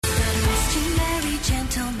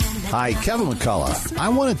Hi, Kevin McCullough. I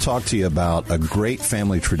want to talk to you about a great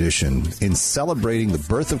family tradition in celebrating the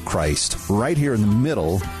birth of Christ right here in the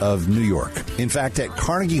middle of New York. In fact, at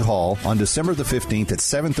Carnegie Hall on December the 15th at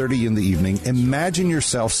 7:30 in the evening, imagine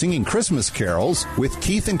yourself singing Christmas carols with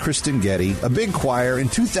Keith and Kristen Getty, a big choir, and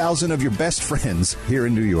 2,000 of your best friends here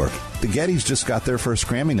in New York. The Gettys just got their first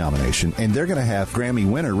Grammy nomination, and they're going to have Grammy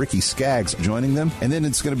winner Ricky Skaggs joining them. And then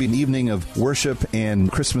it's going to be an evening of worship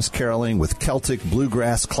and Christmas caroling with Celtic,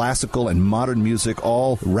 bluegrass, classical, and modern music,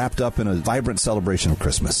 all wrapped up in a vibrant celebration of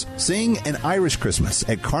Christmas. Sing an Irish Christmas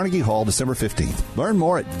at Carnegie Hall December 15th. Learn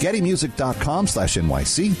more at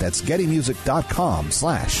gettymusic.com/NYC. That's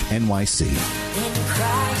gettymusic.com/NYC. In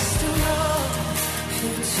Christ alone, who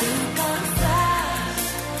took on flesh,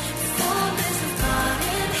 formless and fine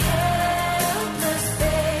and helpless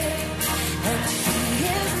babe, and He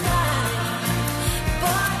is mine,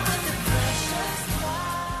 bought with the precious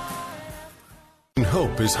blood.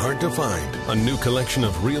 Hope is hard to find. A new collection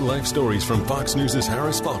of real-life stories from Fox News'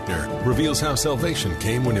 Harris Faulkner reveals how salvation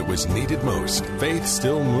came when it was needed most. Faith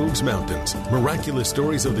still moves mountains. Miraculous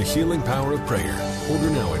stories of the healing power of prayer. Order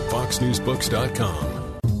now at foxnewsbooks.com.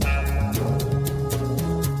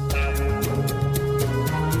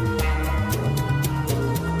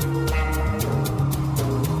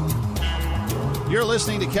 You're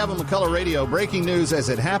listening to Kevin McCullough Radio. Breaking news as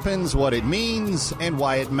it happens, what it means, and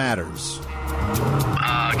why it matters.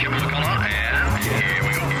 Kevin McCullough, and here we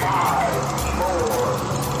go. 5, 4,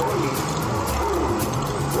 3,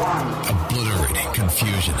 2, 1. Obliterating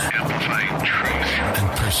confusion. Amplifying truth. And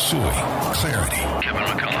pursuing clarity. Kevin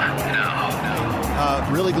McCullough, now.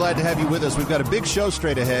 Really glad to have you with us. We've got a big show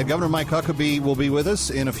straight ahead. Governor Mike Huckabee will be with us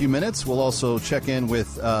in a few minutes. We'll also check in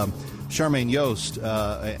with Charmaine Yost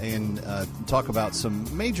and talk about some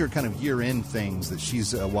major kind of year-end things that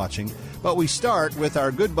she's watching. But we start with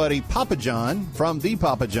our good buddy Papa John from the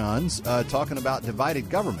Papa Johns talking about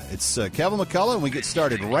divided government. It's Kevin McCullough, and we get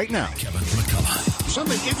started right now. Kevin McCullough.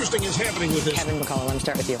 Something interesting is happening with this. Kevin McCullough, let me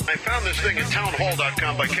start with you. I found this thing at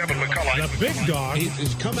townhall.com by Kevin McCullough. The big dog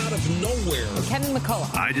has come out of nowhere. Kevin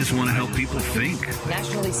McCullough, I just want to help people think.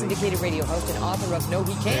 nationally syndicated radio host and author of No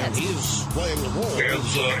He Can't. He is playing the role.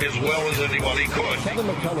 As well as anybody could. Kevin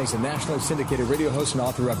McCullough is a nationally syndicated radio host and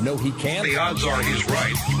author of No He Can't. The odds are he's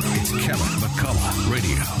right. It's Kevin McCullough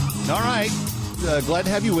Radio. All right. Glad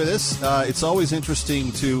to have you with us. It's always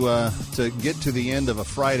interesting to get to the end of a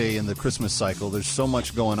Friday in the Christmas cycle. There's so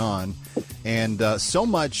much going on and so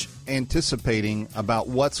much anticipating about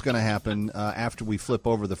what's going to happen after we flip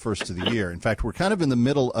over the first of the year. In fact, we're kind of in the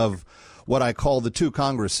middle of what I call the two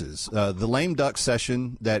Congresses, the lame duck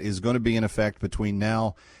session that is going to be in effect between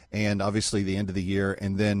now and obviously the end of the year,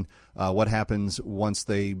 and then what happens once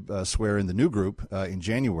they swear in the new group in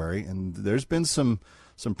January. And there's been some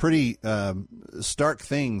pretty stark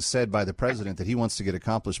things said by the president that he wants to get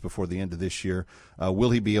accomplished before the end of this year.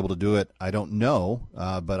 Will he be able to do it? I don't know,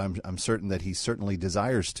 but I'm certain that he certainly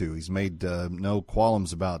desires to. He's made no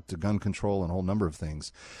qualms about gun control and a whole number of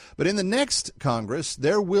things. But in the next Congress,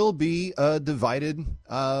 there will be a divided,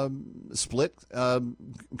 split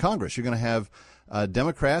Congress. You're going to have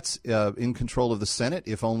Democrats in control of the Senate,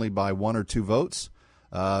 if only by 1 or 2 votes,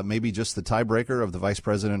 maybe just the tiebreaker of the vice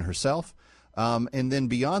president herself. And then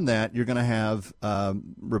beyond that, you're going to have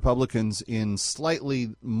Republicans in slightly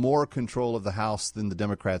more control of the House than the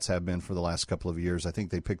Democrats have been for the last couple of years. I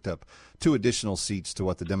think they picked up 2 additional seats to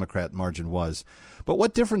what the Democrat margin was. But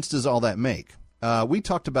what difference does all that make? We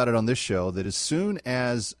talked about it on this show that as soon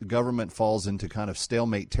as government falls into kind of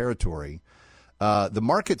stalemate territory, the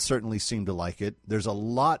markets certainly seem to like it. There's a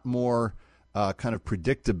lot more kind of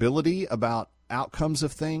predictability about outcomes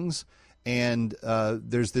of things. And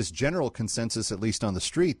there's this general consensus, at least on the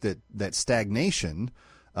street, that stagnation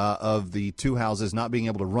of the two houses not being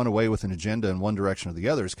able to run away with an agenda in one direction or the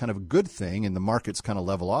other is kind of a good thing, and the markets kind of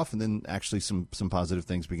level off, and then actually some positive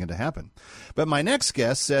things begin to happen. But my next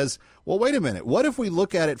guest says, well, wait a minute. What if we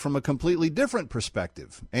look at it from a completely different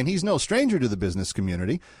perspective? And he's no stranger to the business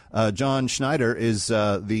community. John Schneider is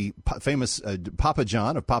the famous Papa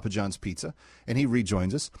John of Papa John's Pizza, and he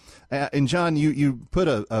rejoins us. And, John, you put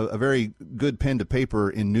a very good pen to paper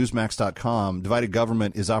in Newsmax.com, Divided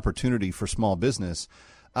Government is Opportunity for Small Business.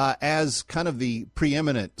 As kind of the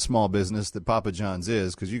preeminent small business that Papa John's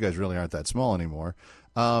is, because you guys really aren't that small anymore.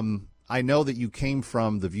 I know that you came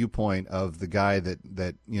from the viewpoint of the guy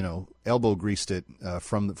that elbow greased it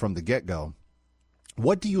from the get-go.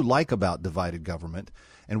 What do you like about divided government,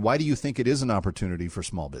 and why do you think it is an opportunity for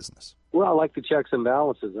small business? Well, I like the checks and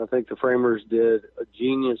balances. I think the framers did a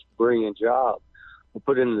genius, brilliant job. We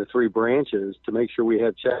put it in the 3 branches to make sure we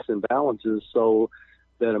have checks and balances so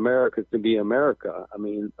that America can be America. I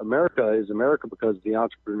mean, America is America because of the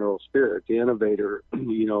entrepreneurial spirit, the innovator,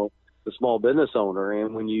 the small business owner.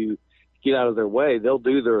 And when you get out of their way, they'll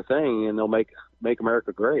do their thing and they'll make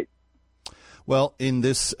America great. Well, in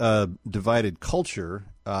this divided culture,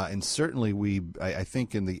 and certainly I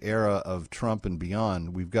think in the era of Trump and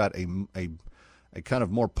beyond, we've got a kind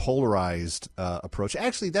of more polarized approach.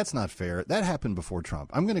 Actually, that's not fair. That happened before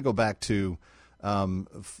Trump. I'm going to go back to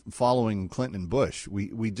following Clinton and Bush.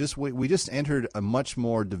 We just entered a much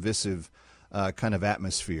more divisive kind of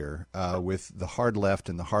atmosphere with the hard left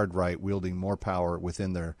and the hard right wielding more power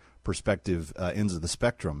within their respective ends of the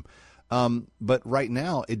spectrum. But right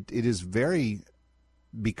now, it is very,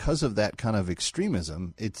 because of that kind of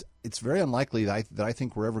extremism, it's very unlikely that I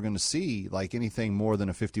think we're ever going to see like anything more than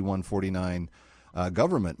a 51-49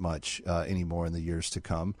 government much anymore in the years to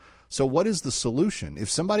come. So what is the solution? If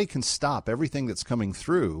somebody can stop everything that's coming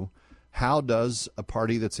through, how does a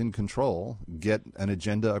party that's in control get an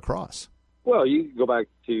agenda across? Well, you can go back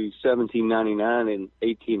to 1799 and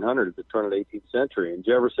 1800 at the turn of the 18th century, and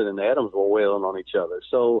Jefferson and Adams were wailing on each other.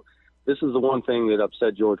 So this is the one thing that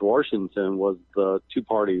upset George Washington was the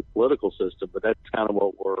two-party political system, but that's kind of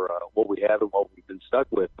what we have and what we've been stuck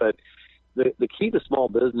with. But the key to small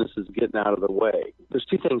business is getting out of the way. There's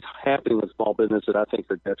two things happening with small business that I think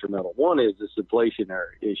are detrimental. One is this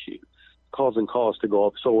inflationary issue, causing costs to go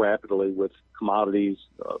up so rapidly with commodities,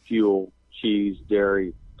 fuel, cheese,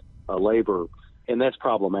 dairy, labor, and that's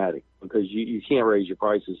problematic because you can't raise your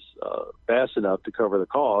prices fast enough to cover the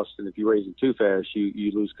cost, and if you raise them too fast,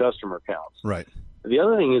 you lose customer counts. Right. The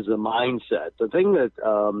other thing is the mindset. The thing that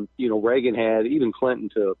Reagan had, even Clinton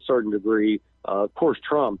to a certain degree, of course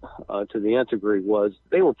Trump to the nth degree, was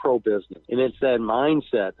they were pro-business, and it's that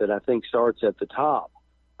mindset that I think starts at the top.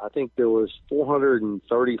 I think there was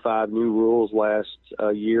 435 new rules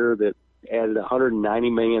last year that added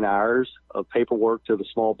 190 million hours of paperwork to the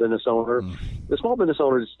small business owner. The small business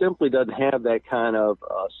owner simply doesn't have that kind of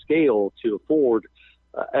scale to afford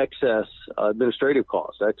excess administrative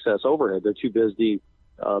costs, excess overhead. They're too busy,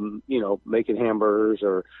 making hamburgers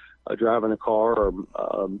or driving a car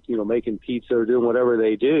or, making pizza or doing whatever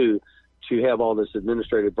they do to have all this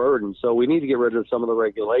administrative burden. So we need to get rid of some of the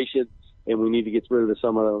regulation, and we need to get rid of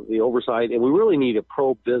some of the oversight, and we really need a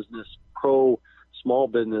pro-business, pro-small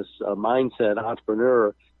business mindset,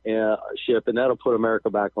 entrepreneurship, and that'll put America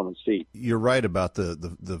back on its feet. You're right about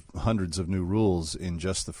the hundreds of new rules in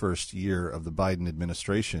just the first year of the Biden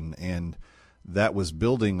administration, and that was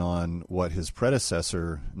building on what his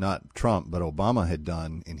predecessor, not Trump, but Obama had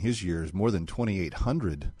done in his years, more than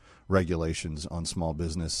 2,800 regulations on small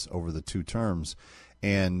business over the two terms.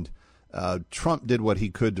 And Trump did what he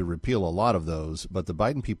could to repeal a lot of those, but the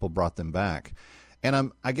Biden people brought them back.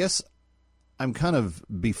 And I guess I'm kind of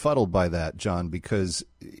befuddled by that, John, because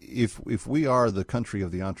if we are the country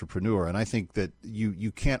of the entrepreneur, and I think that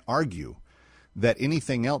you can't argue that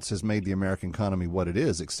anything else has made the American economy what it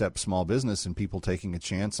is except small business and people taking a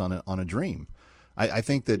chance on a dream. I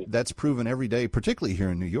think that's proven every day, particularly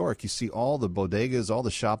here in New York. You see all the bodegas, all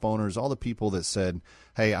the shop owners, all the people that said,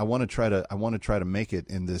 "Hey, I want to try to make it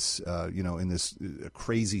in this in this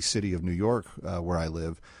crazy city of New York where I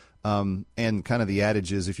live." And kind of the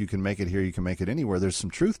adage is, if you can make it here, you can make it anywhere. There's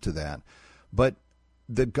some truth to that. But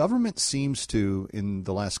the government seems to, in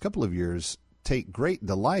the last couple of years, take great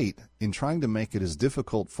delight in trying to make it as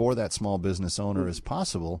difficult for that small business owner as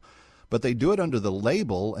possible. But they do it under the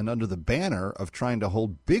label and under the banner of trying to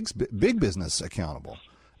hold big business accountable.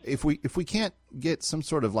 If we can't get some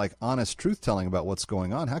sort of like honest truth telling about what's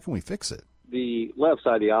going on, how can we fix it? The left's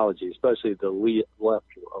ideology, especially the left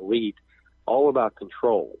elite, all about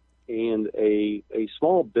control. And a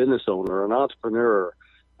small business owner, an entrepreneur,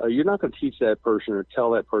 you're not going to teach that person or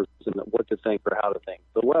tell that person what to think or how to think.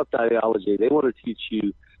 The left ideology, they want to teach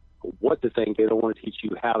you what to think. They don't want to teach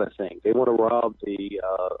you how to think. They want to rob the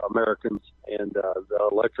Americans and the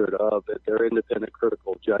electorate of their independent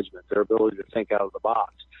critical judgment, their ability to think out of the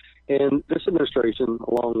box. And this administration,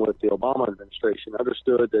 along with the Obama administration,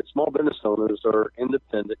 understood that small business owners are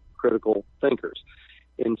independent critical thinkers.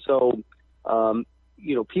 And so,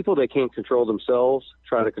 people that can't control themselves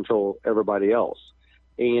try to control everybody else.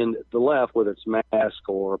 And the left, whether it's mask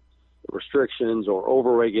or restrictions or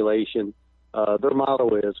overregulation, their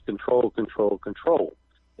motto is control, control, control.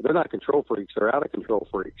 They're not control freaks. They're out of control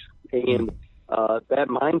freaks. And that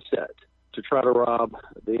mindset to try to rob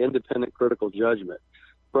the independent critical judgment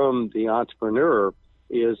from the entrepreneur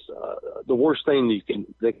is the worst thing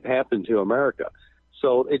that can happen to America.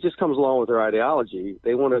 So it just comes along with their ideology.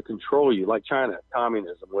 They want to control you, like China,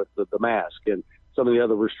 communism with the mask and some of the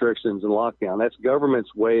other restrictions and lockdown. That's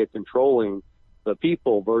government's way of controlling the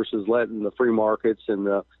people versus letting the free markets and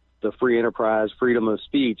the free enterprise, freedom of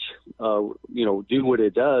speech, do what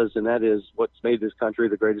it does, and that is what's made this country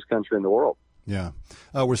the greatest country in the world. Yeah,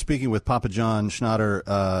 we're speaking with Papa John Schnatter,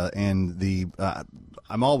 and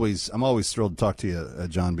I'm always thrilled to talk to you,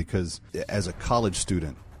 John, because as a college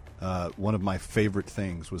student, one of my favorite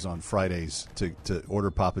things was on Fridays to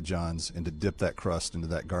order Papa John's and to dip that crust into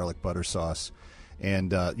that garlic butter sauce.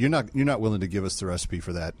 And you're not willing to give us the recipe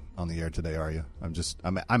for that on the air today, are you?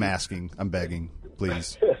 I'm asking, I'm begging,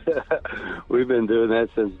 please. We've been doing that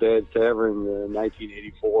since Dad's Tavern in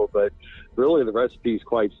 1984, but really the recipe is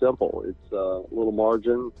quite simple. It's a little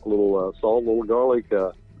margarine, a little salt, a little garlic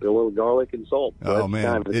and salt. So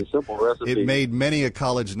man, it's a simple recipe. It made many a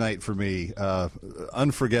college night for me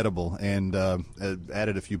unforgettable, and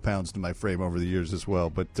added a few pounds to my frame over the years as well.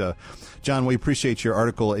 But John, we appreciate your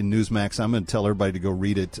article in Newsmax. I'm going to tell everybody to go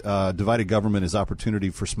read it. Divided Government is Opportunity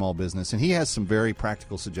for Small Business, and he has some very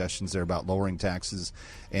practical suggestions there about lowering taxes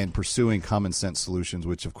and pursuing common sense solutions,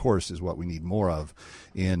 which of course is what we need more of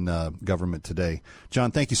in government today. John,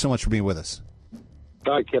 thank you so much for being with us.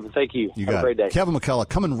 All right, Kevin, thank you. You Have got a great day. Kevin McCullough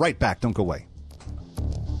coming right back. Don't go away.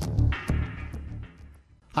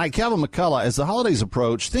 Hi, Kevin McCullough. As the holidays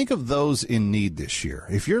approach, think of those in need this year.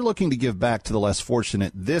 If you're looking to give back to the less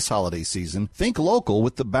fortunate this holiday season, think local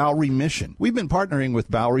with the Bowery Mission. We've been partnering with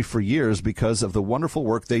Bowery for years because of the wonderful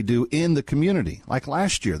work they do in the community. Like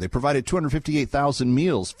last year, they provided 258,000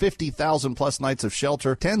 meals, 50,000 plus nights of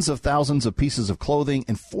shelter, tens of thousands of pieces of clothing,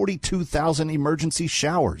 and 42,000 emergency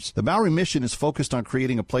showers. The Bowery Mission is focused on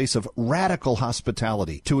creating a place of radical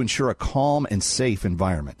hospitality to ensure a calm and safe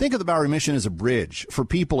environment. Think of the Bowery Mission as a bridge for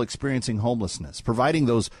people experiencing homelessness, providing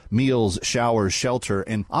those meals, showers, shelter,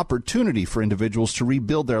 and opportunity for individuals to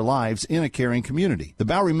rebuild their lives in a caring community. The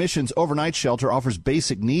Bowery Mission's overnight shelter offers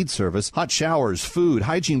basic needs service, hot showers, food,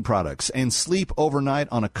 hygiene products, and sleep overnight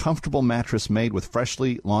on a comfortable mattress made with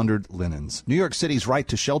freshly laundered linens. New York City's right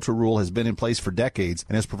to shelter rule has been in place for decades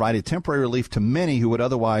and has provided temporary relief to many who would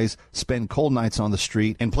otherwise spend cold nights on the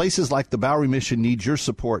street, and places like the Bowery Mission need your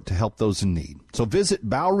support to help those in need. So visit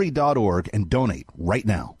Bowery.org and donate right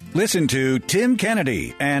now. Listen to Tim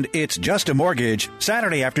Kennedy and It's Just a Mortgage,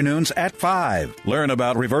 Saturday afternoons at 5. Learn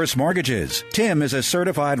about reverse mortgages. Tim is a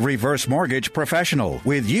certified reverse mortgage professional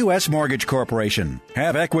with U.S. Mortgage Corporation.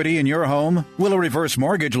 Have equity in your home? Will a reverse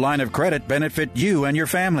mortgage line of credit benefit you and your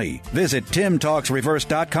family? Visit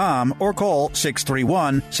TimTalksReverse.com or call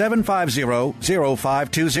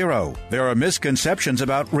 631-750-0520. There are misconceptions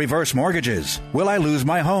about reverse mortgages. Will I lose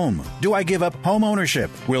my home? Do I give up home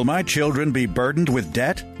ownership? Will my children be burdened with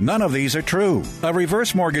debt? None of these are true. A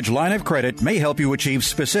reverse mortgage line of credit may help you achieve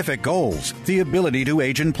specific goals, the ability to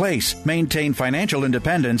age in place, maintain financial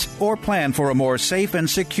independence, or plan for a more safe and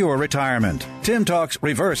secure retirement.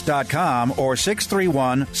 TimTalksReverse.com or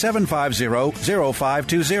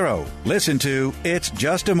 631-750-0520. Listen to It's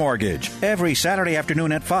Just a Mortgage every Saturday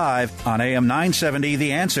afternoon at 5 on AM 970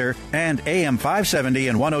 The Answer and AM 570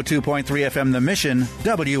 and 102.3 FM The Mission,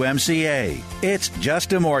 WMCA. It's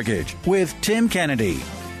Just a Mortgage with Tim Kennedy.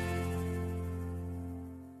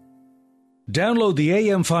 Download the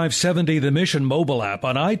AM 570 The Mission mobile app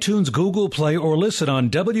on iTunes, Google Play, or listen on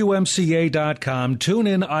WMCA.com,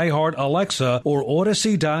 TuneIn, iHeart, Alexa, or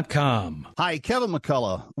Odyssey.com. Hi, Kevin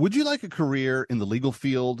McCullough. Would you like a career in the legal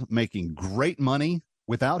field making great money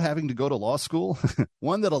without having to go to law school?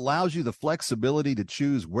 One that allows you the flexibility to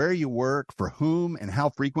choose where you work, for whom, and how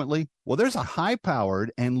frequently? Well, there's a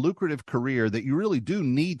high-powered and lucrative career that you really do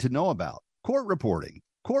need to know about: court reporting.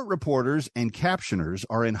 Court reporters and captioners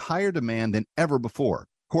are in higher demand than ever before.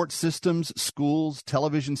 Court systems, schools,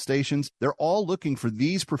 television stations, they're all looking for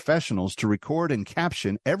these professionals to record and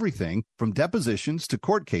caption everything from depositions to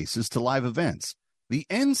court cases to live events. The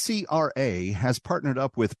NCRA has partnered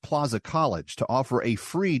up with Plaza College to offer a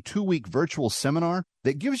free 2-week virtual seminar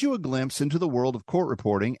that gives you a glimpse into the world of court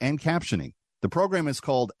reporting and captioning. The program is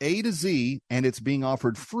called A to Z, and it's being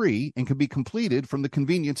offered free and can be completed from the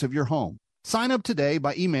convenience of your home. Sign up today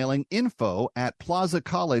by emailing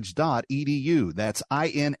info@plazacollege.edu. That's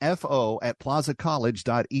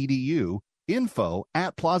info@plazacollege.edu.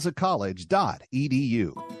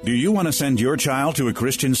 info@plazacollege.edu. Do you want to send your child to a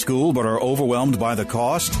Christian school but are overwhelmed by the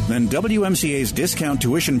cost? Then WMCA's discount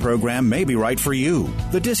tuition program may be right for you.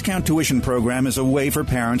 The discount tuition program is a way for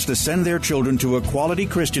parents to send their children to a quality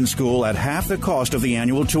Christian school at half the cost of the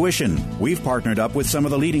annual tuition. We've partnered up with some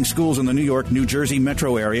of the leading schools in the New York, New Jersey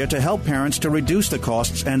metro area to help parents to reduce the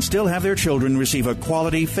costs and still have their children receive a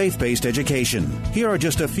quality faith-based education. Here are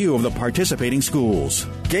just a few of the participating schools: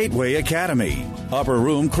 Gateway Academy, Upper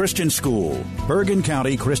Room Christian School, Bergen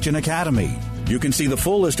County Christian Academy, You can see the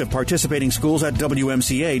full list of participating schools at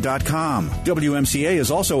WMCA.com. WMCA is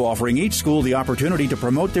also offering each school the opportunity to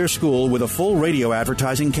promote their school with a full radio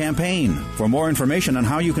advertising campaign. For more information on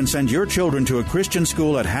how you can send your children to a Christian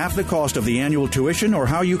school at half the cost of the annual tuition or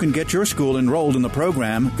how you can get your school enrolled in the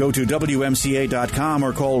program, go to WMCA.com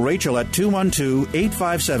or call Rachel at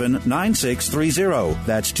 212-857-9630.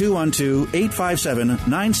 That's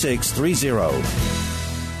 212-857-9630.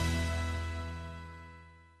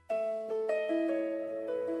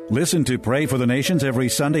 Listen to Pray for the Nations every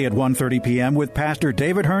Sunday at 1:30 p.m. with Pastor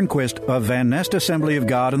David Hernquist of Van Nest Assembly of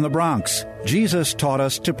God in the Bronx. Jesus taught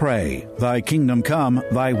us to pray, "Thy kingdom come,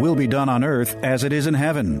 thy will be done on earth as it is in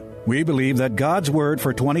heaven." We believe that God's word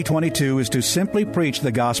for 2022 is to simply preach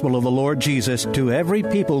the gospel of the Lord Jesus to every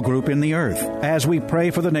people group in the earth. As we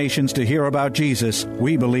pray for the nations to hear about Jesus,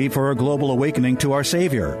 we believe for a global awakening to our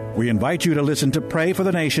Savior. We invite you to listen to Pray for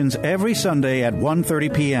the Nations every Sunday at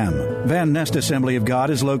 1:30 p.m. Van Nest Assembly of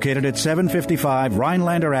God is located at 755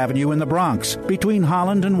 Rhinelander Avenue in the Bronx, between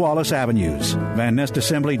Holland and Wallace Avenues.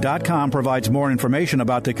 VanNestAssembly.com provides more information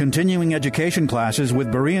about the continuing education classes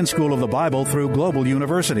with Berean School of the Bible through Global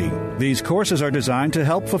University. These courses are designed to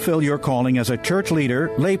help fulfill your calling as a church leader,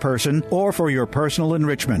 layperson, or for your personal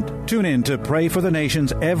enrichment. Tune in to Pray for the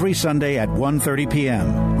Nations every Sunday at 1:30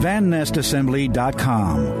 p.m.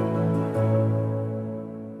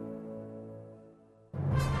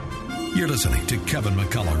 VanNestAssembly.com. You're listening to Kevin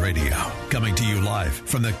McCullough Radio, coming to you live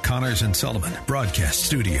from the Connors and Sullivan Broadcast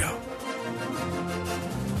Studio.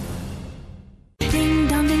 Ding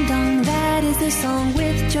dong, that is the song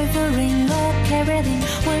with joyful ring or caroling.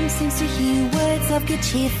 One seems to hear words of good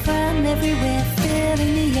cheer from everywhere,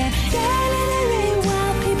 filling the air. Yeah, let it ring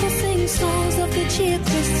while people sing songs of good cheer.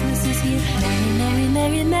 Christmas is here. Merry, merry,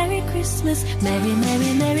 merry, merry Christmas. Merry,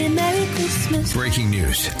 merry, merry, merry Christmas. Breaking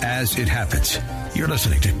news as it happens. You're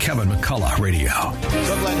listening to Kevin McCullough Radio.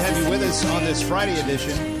 So glad to have you with us on this Friday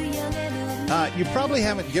edition. You probably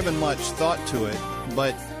haven't given much thought to it,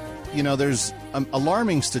 but you know, there's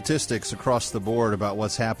alarming statistics across the board about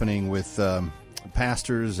what's happening with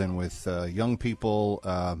pastors and with young people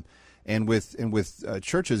and with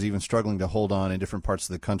churches even struggling to hold on in different parts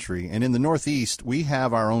of the country. And in the Northeast, we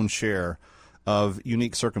have our own share of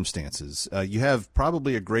unique circumstances. You have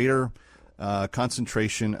probably a greater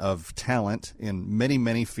concentration of talent in many,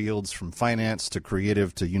 many fields, from finance to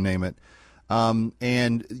creative to you name it.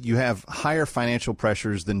 And you have higher financial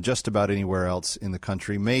pressures than just about anywhere else in the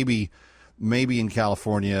country. Maybe in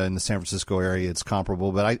California, in the San Francisco area, it's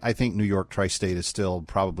comparable. But I think New York tri-state is still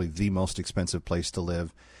probably the most expensive place to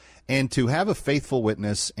live. And to have a faithful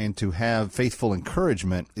witness and to have faithful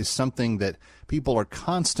encouragement is something that people are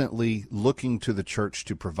constantly looking to the church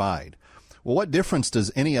to provide. Well, what difference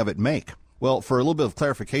does any of it make? Well, for a little bit of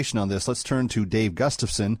clarification on this, let's turn to Dave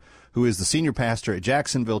Gustafson, who is the senior pastor at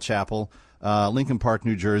Jacksonville Chapel, Lincoln Park,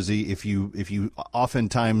 New Jersey. If you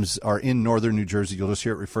oftentimes are in northern New Jersey, you'll just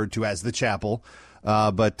hear it referred to as the Chapel.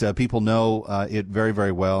 But people know it very,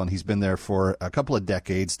 very well, and he's been there for a couple of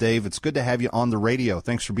decades. Dave, it's good to have you on the radio.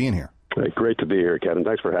 Thanks for being here. Hey, great to be here, Kevin.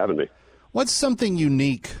 Thanks for having me. What's something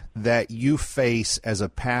unique that you face as a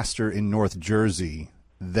pastor in North Jersey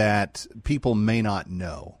that people may not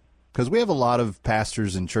know? Because we have a lot of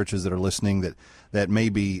pastors and churches that are listening that may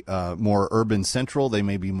be more urban central. They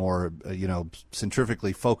may be more,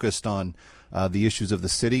 centrifugally focused on the issues of the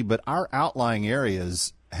city. But our outlying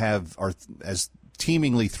areas are as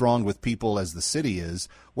teemingly thronged with people as the city is.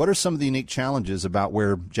 What are some of the unique challenges about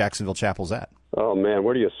where Jacksonville Chapel's at? Oh, man,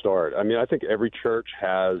 where do you start? I mean, I think every church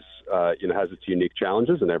has its unique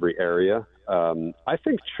challenges in every area. I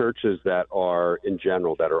think churches that are, in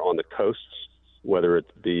general, that are on the coasts, whether it's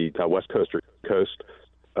the West Coast or East Coast,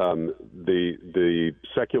 the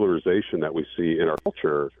secularization that we see in our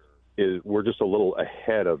culture is we're just a little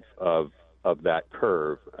ahead of that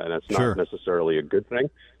curve, and that's not necessarily a good thing.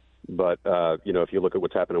 But if you look at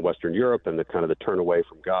what's happened in Western Europe and the kind of the turn away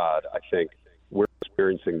from God, I think we're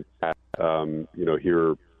experiencing that,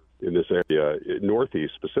 here in this area,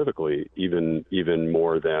 Northeast specifically, even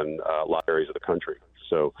more than a lot of areas of the country.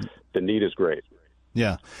 So the need is great.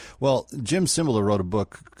 Yeah. Well, Jim Cymbala wrote a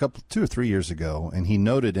book 2 or 3 years ago, and he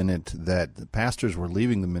noted in it that pastors were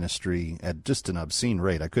leaving the ministry at just an obscene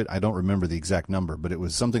rate. I don't remember the exact number, but it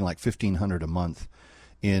was something like $1,500 a month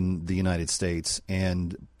in the United States.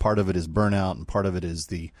 And part of it is burnout, and part of it is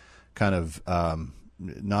the kind of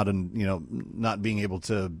not being able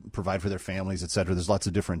to provide for their families, et cetera. There's lots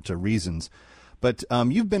of different reasons. But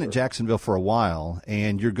you've been at Jacksonville for a while,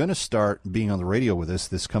 and you're going to start being on the radio with us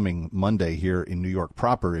this coming Monday here in New York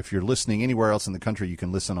proper. If you're listening anywhere else in the country, you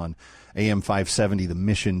can listen on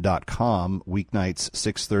AM570themission.com, weeknights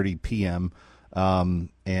 6:30 p.m. and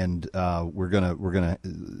we're gonna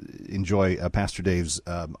enjoy Pastor Dave's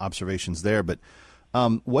observations there. But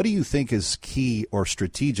what do you think is key or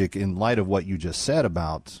strategic in light of what you just said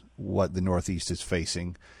about what the Northeast is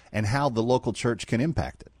facing and how the local church can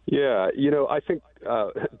impact it? Yeah, I think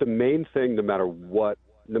the main thing, no matter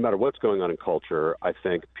what's going on in culture, I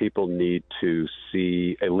think people need to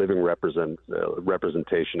see a living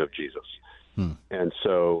representation of Jesus. And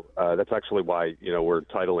so that's actually why, we're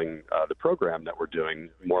titling the program that we're doing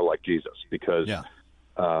More Like Jesus, because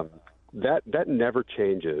that never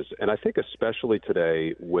changes. And I think especially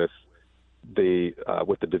today with the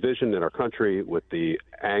division in our country, with the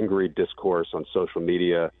angry discourse on social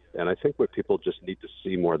media, and I think what people just need to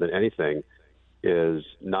see more than anything is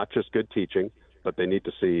not just good teaching, but they need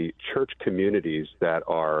to see church communities that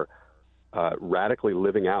are radically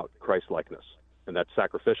living out Christ-likeness. And that's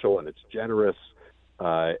sacrificial, and it's generous,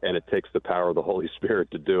 and it takes the power of the Holy Spirit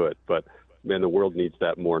to do it. But, man, the world needs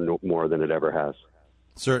that more than it ever has.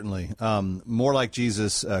 Certainly. More Like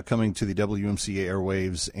Jesus coming to the WMCA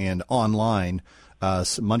airwaves and online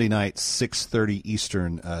Monday night, 6:30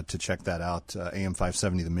 Eastern, to check that out,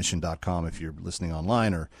 am570themission.com if you're listening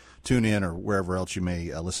online, or tune in, or wherever else you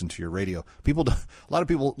may listen to your radio. A lot of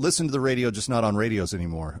people listen to the radio, just not on radios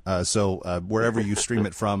anymore. So wherever you stream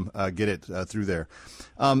it from, get it through there.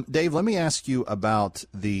 Dave, let me ask you about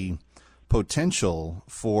the potential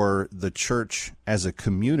for the church as a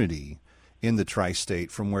community in the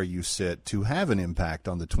tri-state from where you sit to have an impact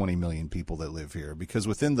on the 20 million people that live here. Because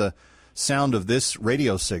within the sound of this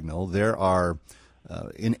radio signal, there are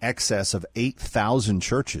in excess of 8,000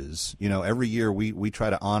 churches. Every year we try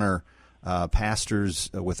to honor pastors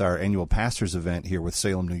with our annual pastors event here with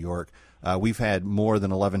Salem, New York. We've had more than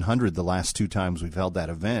 1,100 the last two times we've held that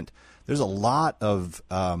event. There's a lot of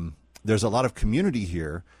community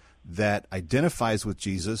here that identifies with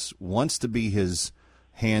Jesus, wants to be his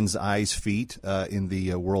hands, eyes, feet in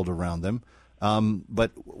the world around them.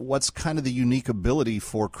 But what's kind of the unique ability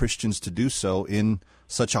for Christians to do so in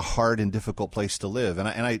such a hard and difficult place to live?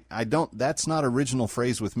 And I don't, that's not original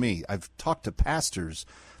phrase with me. I've talked to pastors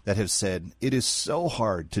that have said it is so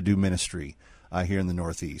hard to do ministry here in the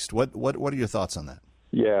Northeast. What are your thoughts on that?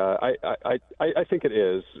 Yeah, I think it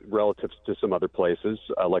is relative to some other places.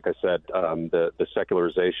 Like I said, the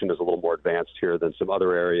secularization is a little more advanced here than some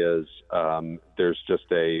other areas. There's just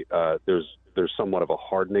there's somewhat of a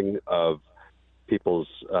hardening of people's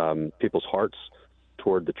hearts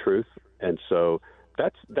toward the truth, and so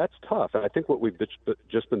that's tough. And I think what we've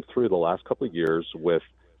just been through the last couple of years with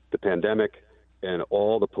the pandemic and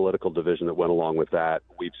all the political division that went along with that,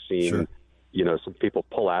 we've seen some people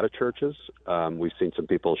pull out of churches. We've seen some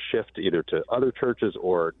people shift either to other churches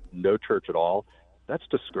or no church at all. That's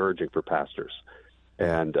discouraging for pastors,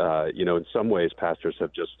 and in some ways, pastors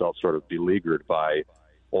have just felt sort of beleaguered by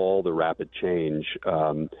all the rapid change.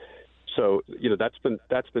 So that's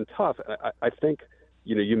been tough. I think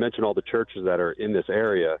you mentioned all the churches that are in this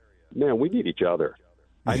area. Man, we need each other.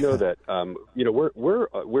 I know that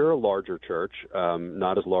we're a larger church,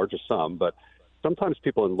 not as large as some, but sometimes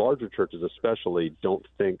people in larger churches especially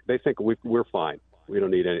think we're fine. We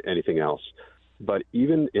don't need anything else. But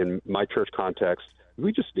even in my church context,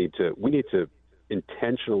 we need to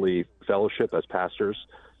intentionally fellowship as pastors.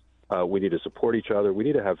 We need to support each other. We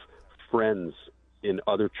need to have friends in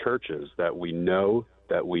other churches that we know,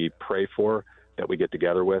 that we pray for, that we get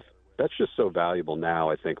together with. That's just so valuable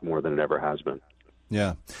now, I think, more than it ever has been.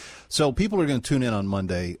 Yeah. So people are going to tune in on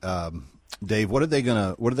Monday. Dave, what are they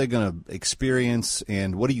gonna experience,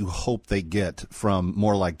 and what do you hope they get from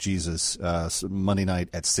More Like Jesus Monday night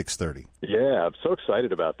at 6:30? Yeah, I'm so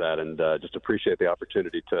excited about that, and just appreciate the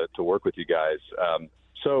opportunity to work with you guys.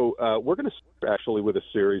 So we're going to start actually with a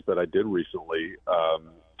series that I did recently.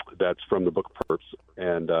 That's from the book of Proverbs,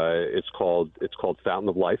 and it's called Fountain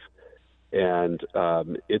of Life, and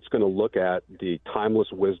it's going to look at the timeless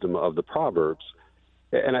wisdom of the Proverbs.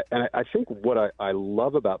 And I think what I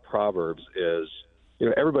love about Proverbs is,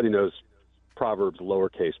 everybody knows Proverbs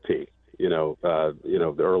lowercase p.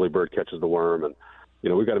 The early bird catches the worm, and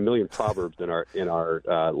we've got a million proverbs in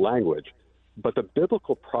our language. But the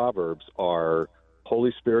biblical Proverbs are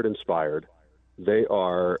Holy Spirit inspired. They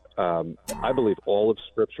are, I believe, all of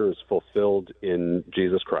Scripture is fulfilled in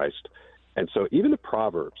Jesus Christ. And so even the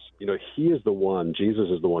Proverbs, he is the one, Jesus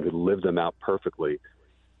is the one who lived them out perfectly.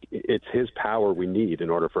 It's his power we need in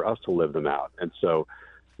order for us to live them out. And so,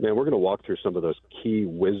 man, we're going to walk through some of those key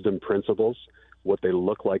wisdom principles, what they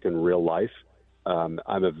look like in real life. I'm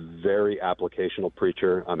a very applicational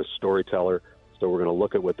preacher. I'm a storyteller. So we're going to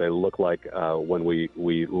look at what they look like when we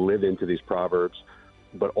live into these Proverbs.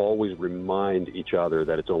 but always remind each other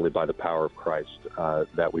that it's only by the power of Christ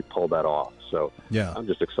that we pull that off. So I'm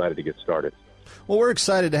just excited to get started. Well, we're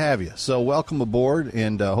excited to have you. So welcome aboard,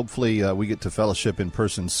 and hopefully we get to fellowship in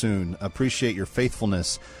person soon. Appreciate your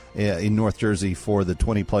faithfulness in North Jersey for the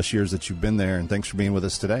 20-plus years that you've been there, and thanks for being with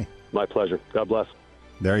us today. My pleasure. God bless.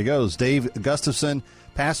 There he goes. Dave Gustafson,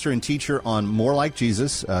 pastor and teacher on More Like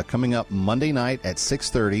Jesus, coming up Monday night at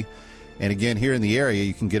 6:30. And again, here in the area,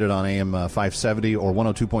 you can get it on AM 570 or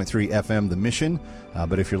 102.3 FM, The Mission.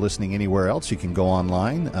 But if you're listening anywhere else, you can go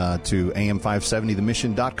online to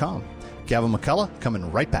am570themission.com. Kevin McCullough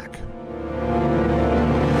coming right back.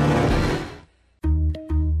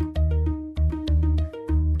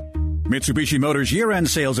 Mitsubishi Motors year-end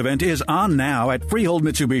sales event is on now at Freehold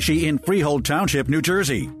Mitsubishi in Freehold Township, New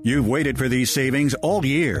Jersey. You've waited for these savings all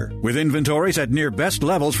year. With inventories at near best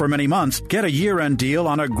levels for many months, get a year-end deal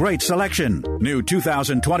on a great selection. New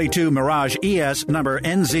 2022 Mirage ES number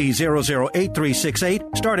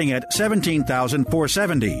NZ008368 starting at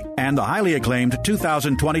 $17,470. And the highly acclaimed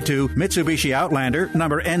 2022 Mitsubishi Outlander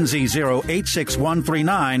number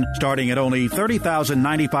NZ086139 starting at only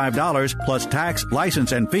 $30,095 plus tax,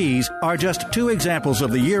 license, and fees are just two examples of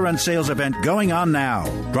the year-end sales event going on now.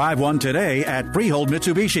 Drive one today at Freehold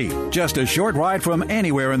Mitsubishi. Just a short ride from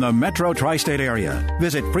anywhere in the metro tri-state area.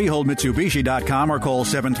 Visit freeholdmitsubishi.com or call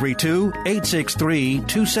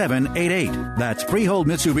 732-863-2788. That's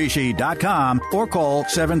freeholdmitsubishi.com or call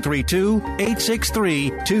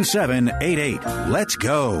 732-863-2788. Let's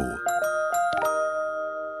go.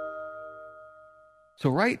 So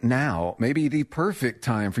right now may be the perfect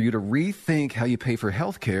time for you to rethink how you pay for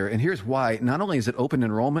healthcare. And here's why. Not only is it open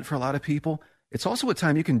enrollment for a lot of people, it's also a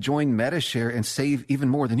time you can join Medi-Share and save even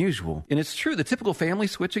more than usual. And it's true, the typical family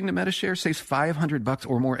switching to Medi-Share saves $500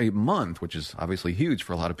 or more a month, which is obviously huge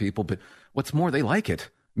for a lot of people. But what's more, they like it.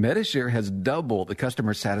 Medi-Share has double the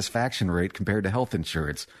customer satisfaction rate compared to health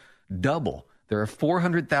insurance. Double. There are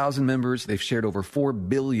 400,000 members. They've shared over $4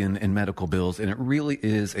 billion in medical bills. And it really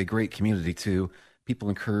is a great community, too. People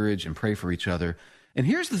encourage and pray for each other. And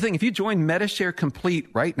here's the thing. If you join Medi-Share Complete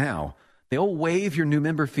right now, they'll waive your new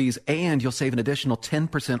member fees and you'll save an additional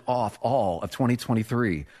 10% off all of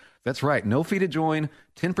 2023. That's right. No fee to join,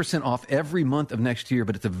 10% off every month of next year,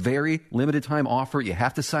 but it's a very limited time offer. You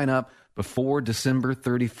have to sign up before December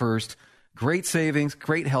 31st. Great savings,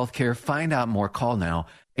 great health care. Find out more. Call now.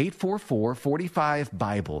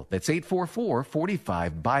 844-45-BIBLE. That's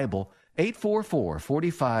 844-45-BIBLE.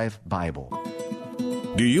 844-45-BIBLE.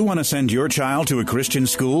 Do you want to send your child to a Christian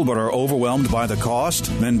school but are overwhelmed by the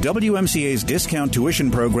cost? Then WMCA's discount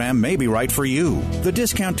tuition program may be right for you. The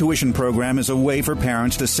discount tuition program is a way for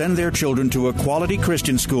parents to send their children to a quality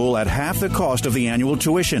Christian school at half the cost of the annual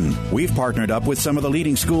tuition. We've partnered up with some of the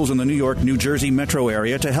leading schools in the New York, New Jersey metro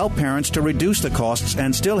area to help parents to reduce the costs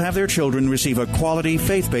and still have their children receive a quality,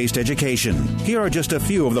 faith-based education. Here are just a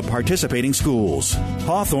few of the participating schools: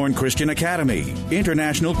 Hawthorne Christian Academy,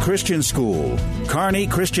 International Christian School, Kearney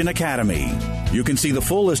Christian Academy. You can see the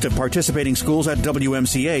full list of participating schools at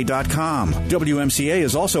WMCA.com. WMCA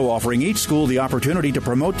is also offering each school the opportunity to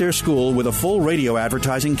promote their school with a full radio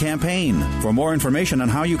advertising campaign. For more information on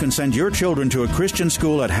how you can send your children to a Christian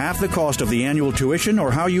school at half the cost of the annual tuition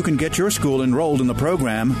or how you can get your school enrolled in the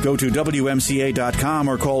program, go to WMCA.com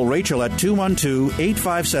or call Rachel at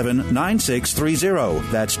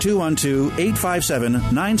 212-857-9630. That's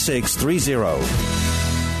 212-857-9630.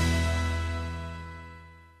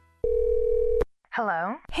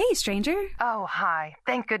 Hello? Hey, stranger. Oh, hi.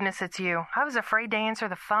 Thank goodness it's you. I was afraid to answer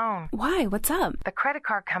the phone. Why? What's up? The credit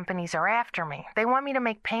card companies are after me. They want me to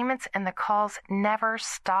make payments and the calls never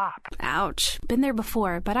stop. Ouch. Been there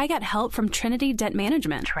before, but I got help from Trinity Debt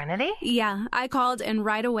Management. Trinity? Yeah. I called and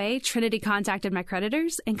right away Trinity contacted my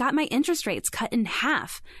creditors and got my interest rates cut in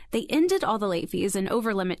half. They ended all the late fees and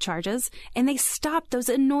over-limit charges, and they stopped those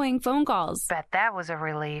annoying phone calls. Bet that was a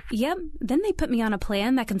relief. Yep. Then they put me on a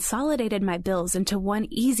plan that consolidated my bills into one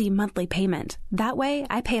easy monthly payment. That way,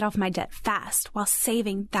 I paid off my debt fast while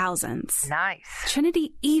saving thousands. Nice.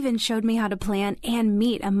 Trinity even showed me how to plan and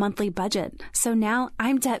meet a monthly budget. So now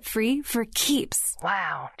I'm debt-free for keeps.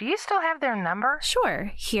 Wow. Do you still have their number?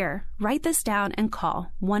 Sure. Here, write this down and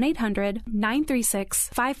call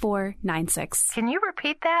 1-800-936-5496. Can you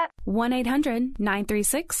repeat that?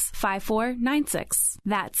 1-800-936-5496.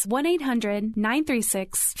 That's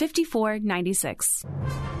 1-800-936-5496.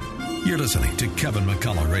 You're listening to Kevin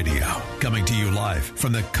McCullough Radio, coming to you live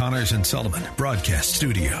from the Connors and Sullivan Broadcast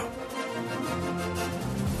Studio.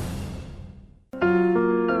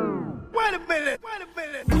 Wait a minute!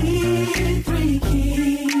 We three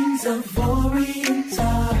kings of Orient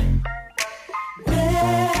are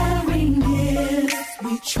bearing gifts.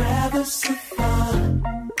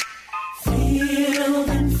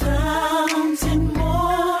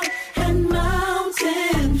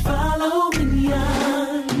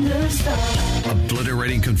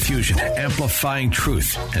 confusion, amplifying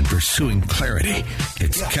truth, and pursuing clarity.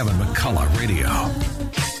 It's Kevin McCullough Radio.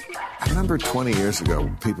 I remember 20 years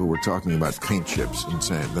ago, people were talking about paint chips and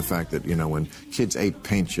saying the fact that, when kids ate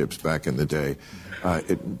paint chips back in the day,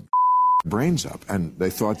 it brains up. And they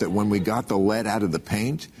thought that when we got the lead out of the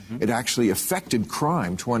paint, it actually affected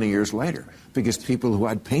crime 20 years later, because people who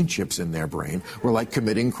had paint chips in their brain were like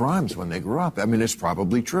committing crimes when they grew up. I mean, it's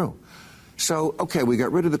probably true. So, okay, we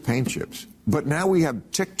got rid of the paint chips, but now we have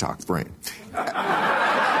TikTok brain.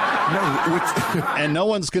 And no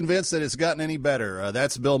one's convinced that it's gotten any better.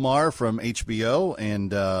 That's Bill Maher from HBO,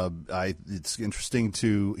 and it's interesting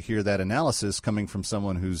to hear that analysis coming from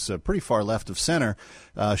someone who's pretty far left of center.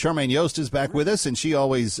 Charmaine Yost is back with us, and she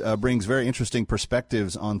always brings very interesting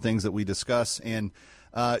perspectives on things that we discuss. And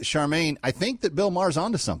Charmaine, I think that Bill Maher's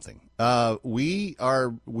onto something. We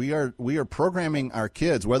are programming our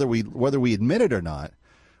kids, whether we admit it or not.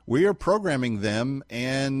 We are programming them,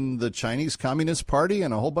 and the Chinese Communist Party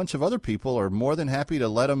and a whole bunch of other people are more than happy to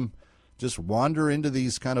let them just wander into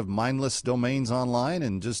these kind of mindless domains online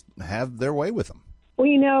and just have their way with them.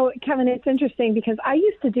 Well, Kevin, it's interesting because I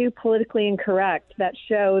used to do Politically Incorrect, that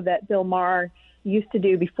show that Bill Maher used to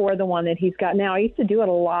do before the one that he's got now. I used to do it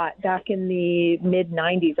a lot back in the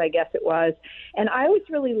mid-'90s, I guess it was. And I always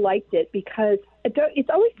really liked it because it's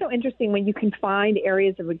always so interesting when you can find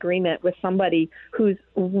areas of agreement with somebody who's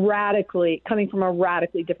coming from a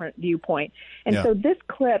radically different viewpoint. And so this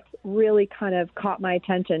clip really kind of caught my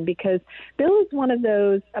attention because Bill is one of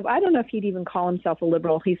those, I don't know if he'd even call himself a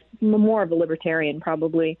liberal. He's more of a libertarian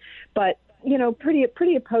probably, but,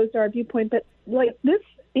 pretty opposed to our viewpoint. But like this,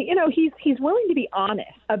 he's willing to be honest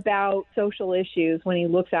about social issues when he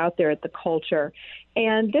looks out there at the culture.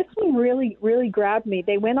 And this one really, really grabbed me.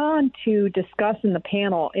 They went on to discuss in the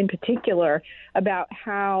panel in particular about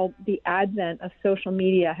how the advent of social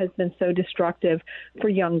media has been so destructive for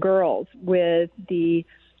young girls with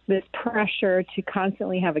this pressure to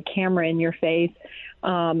constantly have a camera in your face.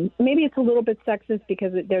 Maybe it's a little bit sexist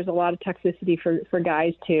because there's a lot of toxicity for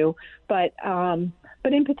guys too, but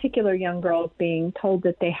in particular, young girls being told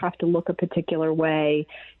that they have to look a particular way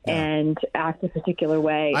and act a particular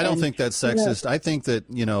way. I don't think that's sexist. I think that,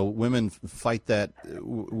 women fight that.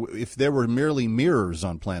 If there were merely mirrors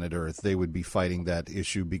on planet Earth, they would be fighting that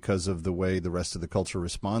issue because of the way the rest of the culture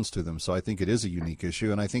responds to them. So I think it is a unique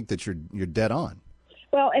issue, and I think that you're dead on.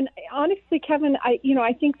 Well, and honestly, Kevin, I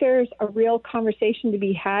think there's a real conversation to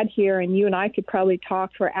be had here, and you and I could probably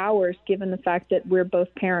talk for hours, given the fact that we're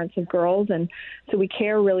both parents of girls, and so we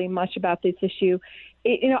care really much about this issue.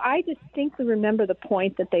 I distinctly remember the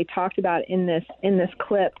point that they talked about in this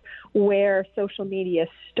clip where social media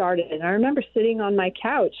started, and I remember sitting on my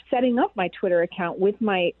couch setting up my Twitter account with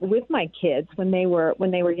my kids when they were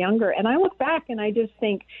younger, and I look back and I just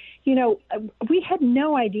think, we had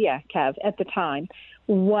no idea, Kev, at the time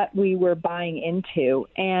what we were buying into.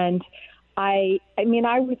 And I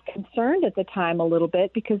was concerned at the time a little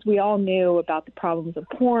bit because we all knew about the problems of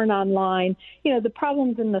porn online, the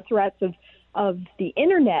problems and the threats of the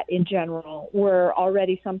internet in general were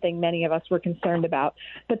already something many of us were concerned about.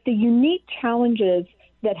 But the unique challenges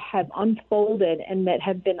that have unfolded and that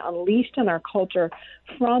have been unleashed in our culture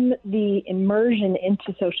from the immersion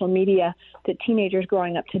into social media that teenagers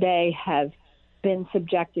growing up today have been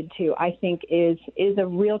subjected to, I think is a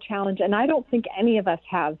real challenge. And I don't think any of us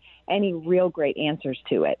have any real great answers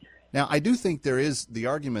to it. Now, I do think there is the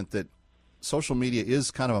argument that social media is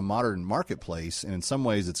kind of a modern marketplace, and in some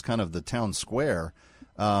ways it's kind of the town square.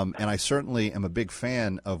 And I certainly am a big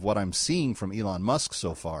fan of what I'm seeing from Elon Musk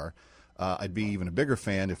so far. I'd be even a bigger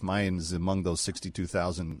fan if mine is among those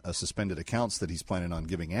 62,000 suspended accounts that he's planning on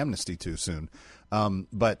giving amnesty to soon.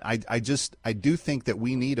 But I do think that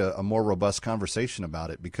we need a more robust conversation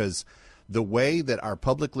about it, because the way that our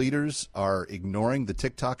public leaders are ignoring the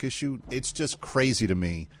TikTok issue, it's just crazy to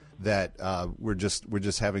me that we're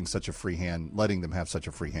just having such a free hand, letting them have such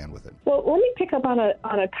a free hand with it. Well, let me pick up on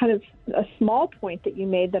a kind of a small point that you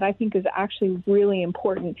made that I think is actually really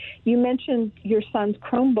important. You mentioned your son's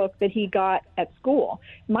Chromebook that he got at school.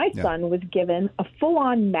 My son was given a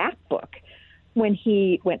full-on MacBook when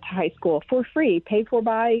he went to high school for free, paid for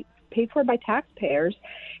by taxpayers,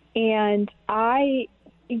 and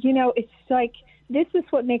it's like, this is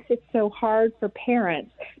what makes it so hard for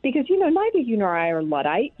parents because, neither you nor I are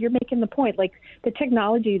Luddite. You're making the point, like the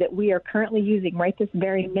technology that we are currently using right this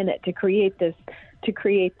very minute to create this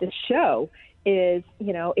show is,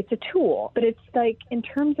 it's a tool. But it's like, in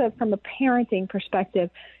terms of from a parenting perspective,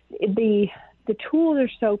 the the tools are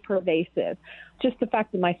so pervasive. Just the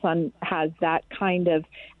fact that my son has that kind of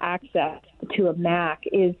access to a Mac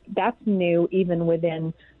that's new even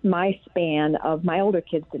within my span of my older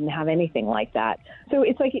kids didn't have anything like that. So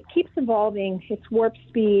it's like it keeps evolving. It's warp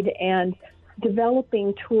speed, and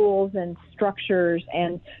developing tools and structures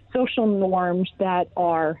and social norms that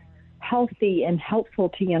are healthy and helpful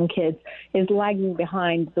to young kids is lagging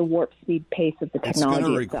behind the warp speed pace of the technology. It's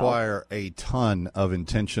going to itself. require a ton of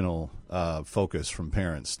intentional focus from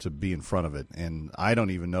parents to be in front of it, and I don't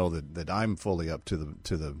even know that I'm fully up to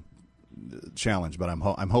the challenge, but I'm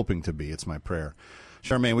hoping to be. It's my prayer.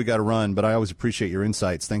 Charmaine, we got to run, but I always appreciate your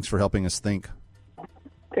insights. Thanks for helping us think.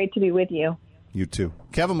 Great to be with you. You too.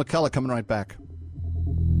 Kevin McCullough coming right back.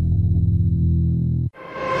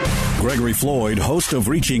 Gregory Floyd, host of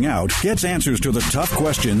Reaching Out, gets answers to the tough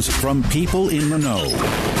questions from people in the know.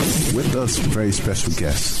 With us, very special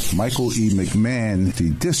guest, Michael E. McMahon, the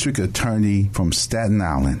district attorney from Staten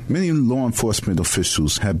Island. Many law enforcement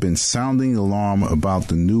officials have been sounding the alarm about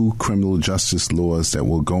the new criminal justice laws that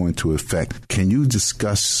will go into effect. Can you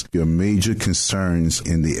discuss your major concerns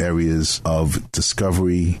in the areas of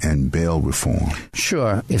discovery and bail reform?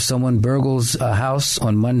 Sure. If someone burgles a house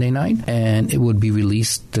on Monday night and it would be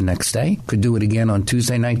released the next day, could do it again on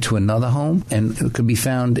Tuesday night to another home, and it could be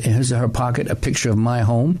found in his or her pocket a picture of my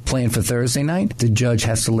home planned for Thursday night, the judge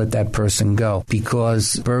has to let that person go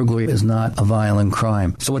because burglary is not a violent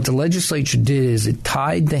crime. So what the legislature did is it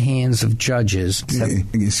tied the hands of judges.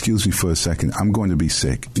 Excuse me for a second. I'm going to be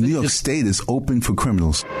sick. New York State is open for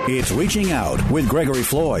criminals. It's Reaching Out with Gregory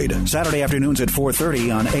Floyd. Saturday afternoons at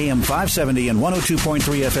 4:30 on AM 570 and 102.3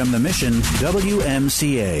 FM The Mission,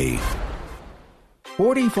 WMCA.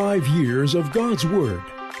 45 years of God's Word.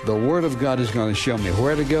 The Word of God is going to show me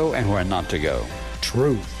where to go and where not to go.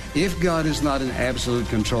 Truth. If God is not in absolute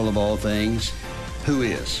control of all things, who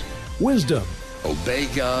is? Wisdom. Obey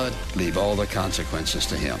God, leave all the consequences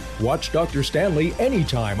to Him. Watch Dr. Stanley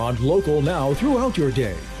anytime on Local Now throughout your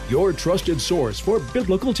day. Your trusted source for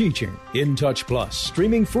biblical teaching. In Touch Plus,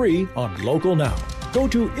 streaming free on Local Now. Go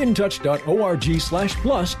to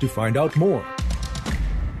intouch.org/plus to find out more.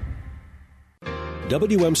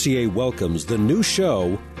 WMCA welcomes the new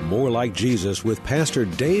show, More Like Jesus, with Pastor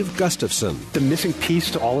Dave Gustafson. The missing piece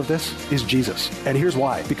to all of this is Jesus. And here's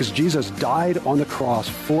why. Because Jesus died on the cross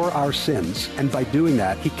for our sins. And by doing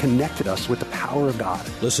that, He connected us with the power of God.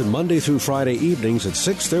 Listen Monday through Friday evenings at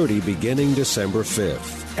 6:30 beginning December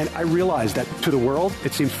 5th. And I realize that to the world,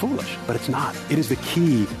 it seems foolish, but it's not. It is the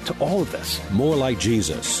key to all of this. More Like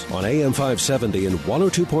Jesus on AM 570 and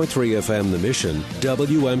 102.3 FM The Mission,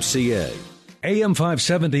 WMCA. AM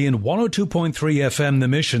 570 and 102.3 FM The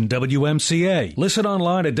Mission, WMCA. Listen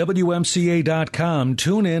online at WMCA.com.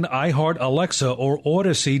 Tune in, iHeart, Alexa, or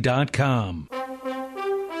Odyssey.com.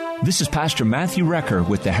 This is Pastor Matthew Recker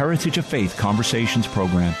with the Heritage of Faith Conversations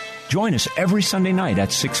program. Join us every Sunday night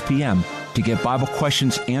at 6 p.m. to get Bible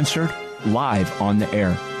questions answered live on the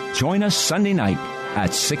air. Join us Sunday night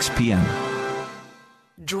at 6 p.m.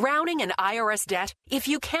 Drowning in IRS debt? If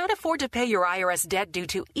you can't afford to pay your IRS debt due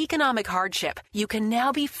to economic hardship, you can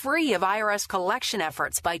now be free of IRS collection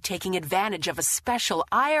efforts by taking advantage of a special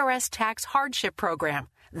IRS tax hardship program.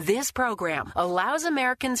 This program allows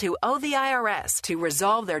Americans who owe the IRS to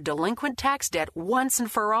resolve their delinquent tax debt once and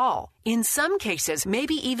for all. In some cases,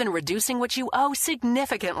 maybe even reducing what you owe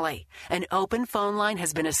significantly. An open phone line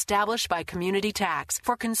has been established by Community Tax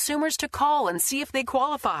for consumers to call and see if they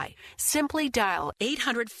qualify. Simply dial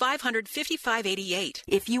 800-500-5588.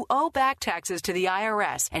 If you owe back taxes to the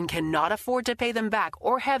IRS and cannot afford to pay them back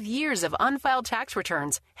or have years of unfiled tax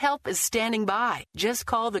returns, help is standing by. Just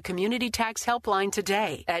call the Community Tax Helpline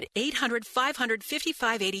today at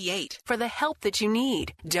 800-500-5588 for the help that you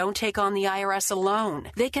need. Don't take on the IRS alone.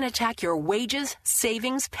 They can attack your wages,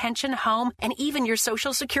 savings, pension, home, and even your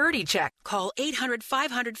Social Security check. Call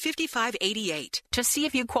 800-500-5588 to see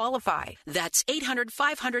if you qualify. That's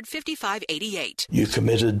 800-500-5588. You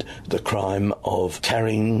committed the crime of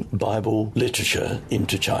carrying Bible literature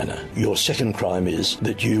into China. Your second crime is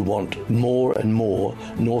that you want more and more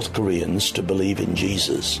North Koreans to believe in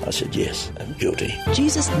Jesus. I said, yes, I'm guilty.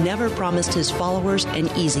 Jesus never promised his followers an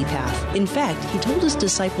easy path. In fact, he told his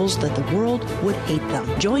disciples that the world would hate them.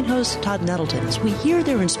 Join host Todd Nettleton as we hear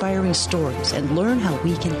their inspiring stories and learn how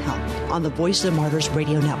we can help on the Voice of the Martyrs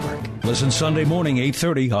Radio Network. Listen Sunday morning,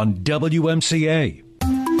 8:30 on WMCA.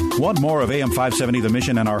 Want more of AM 570 The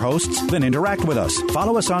Mission and our hosts? Then interact with us.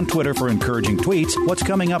 Follow us on Twitter for encouraging tweets, what's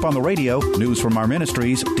coming up on the radio, news from our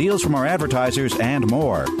ministries, deals from our advertisers, and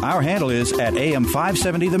more. Our handle is at AM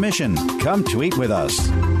 570 The Mission. Come tweet with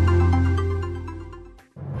us.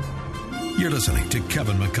 You're listening to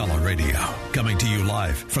Kevin McCullough Radio, coming to you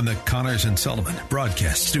live from the Connors and Sullivan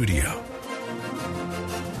Broadcast Studio.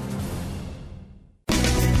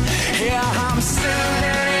 Yeah, I'm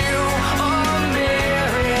sending you a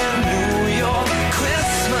merry New York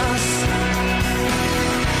Christmas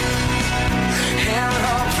and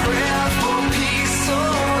a prayer for peace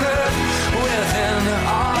on earth within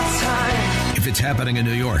our time. If it's happening in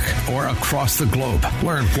New York or across the globe,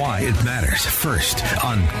 learn why it matters first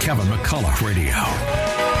on Kevin McCullough Radio.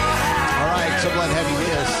 All right, so glad to have you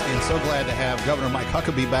with us, and so glad to have Governor Mike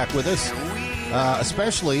Huckabee back with us.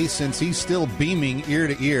 Especially since he's still beaming ear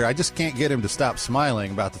to ear. I just can't get him to stop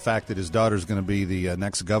smiling about the fact that his daughter's going to be the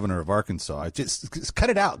next governor of Arkansas. Just cut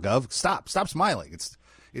it out, Gov. Stop smiling.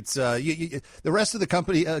 The rest of the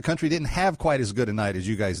country didn't have quite as good a night as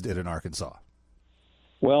you guys did in Arkansas.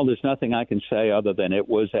 Well, there's nothing I can say other than it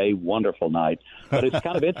was a wonderful night. But it's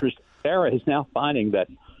kind of interesting. Sarah is now finding that,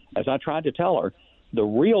 as I tried to tell her, the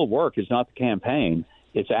real work is not the campaign.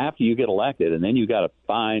 It's after you get elected, and then you got to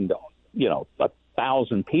find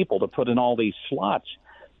 1,000 people to put in all these slots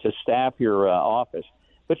to staff your office.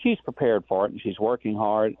 But she's prepared for it, and she's working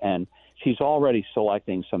hard, and she's already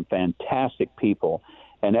selecting some fantastic people.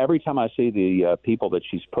 And every time I see the people that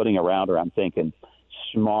she's putting around her, I'm thinking,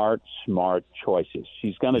 smart choices.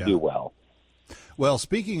 She's going to do well. Well,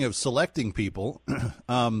 speaking of selecting people,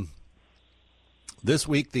 this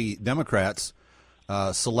week the Democrats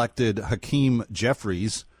selected Hakeem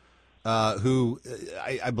Jeffries, who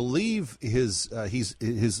I believe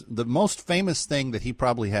the most famous thing that he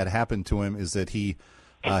probably had happen to him is that he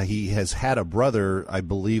has had a brother, I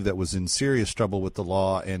believe, that was in serious trouble with the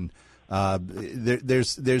law, and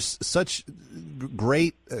there's such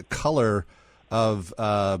great color of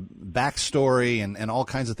backstory and all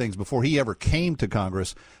kinds of things before he ever came to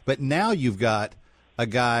Congress. But now you've got a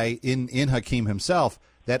guy in Hakeem himself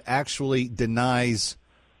that actually denies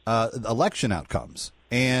election outcomes.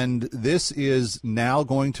 And this is now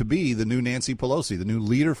going to be the new Nancy Pelosi, the new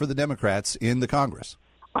leader for the Democrats in the Congress.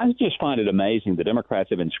 I just find it amazing the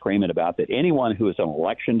Democrats have been screaming about that anyone who is an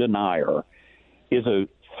election denier is a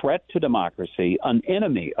threat to democracy, an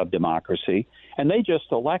enemy of democracy, and they just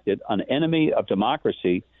elected an enemy of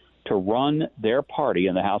democracy to run their party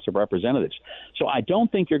in the House of Representatives. So I don't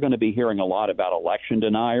think you're going to be hearing a lot about election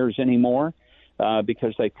deniers anymore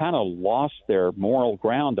because they kind of lost their moral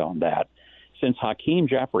ground on that, since Hakeem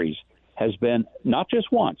Jeffries has been not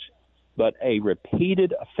just once, but a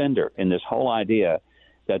repeated offender in this whole idea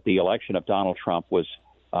that the election of Donald Trump was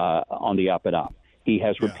on the up and up. He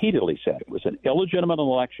has repeatedly said it was an illegitimate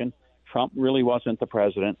election. Trump really wasn't the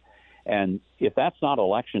president. And if that's not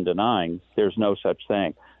election denying, there's no such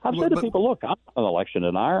thing. I've said to people, look, I'm not an election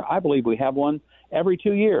denier. I believe we have one every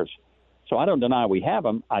 2 years. So I don't deny we have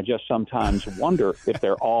them. I just sometimes wonder if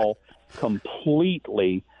they're all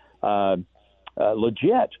completely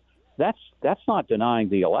legit. That's not denying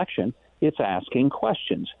the election. It's asking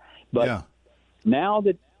questions. But now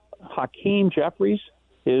that Hakeem Jeffries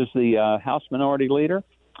is the House Minority Leader,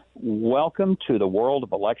 welcome to the world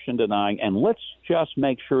of election denying, and let's just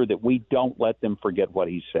make sure that we don't let them forget what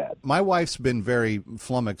he said. My wife's been very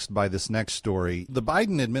flummoxed by this next story. The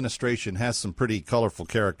Biden administration has some pretty colorful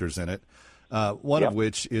characters in it, one of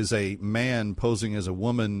which is a man posing as a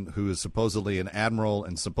woman who is supposedly an admiral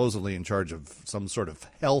and supposedly in charge of some sort of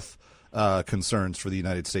health concerns for the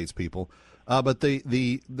United States people. But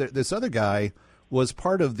this other guy was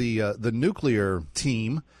part of the nuclear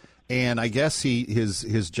team, and I guess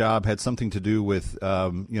his job had something to do with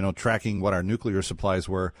tracking what our nuclear supplies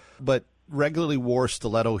were. But regularly wore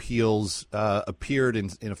stiletto heels, appeared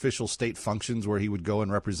in official state functions where he would go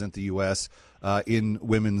and represent the U.S. In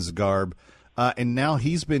women's garb. And now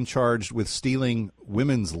he's been charged with stealing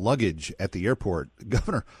women's luggage at the airport.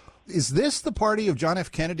 Governor, is this the party of John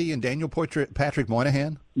F. Kennedy and Daniel Patrick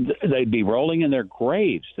Moynihan? They'd be rolling in their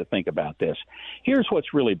graves to think about this. Here's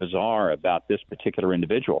what's really bizarre about this particular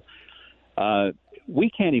individual. We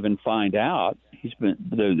can't even find out.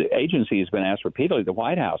 The agency has been asked repeatedly, the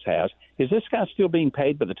White House has, is this guy still being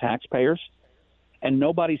paid by the taxpayers? And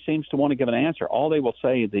nobody seems to want to give an answer. All they will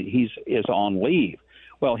say is that he is on leave.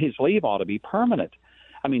 Well, his leave ought to be permanent.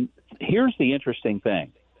 I mean, here's the interesting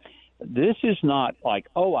thing. This is not like,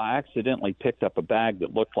 I accidentally picked up a bag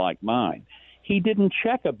that looked like mine. He didn't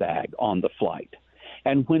check a bag on the flight.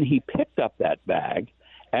 And when he picked up that bag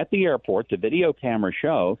at the airport, the video cameras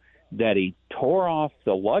show that he tore off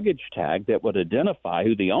the luggage tag that would identify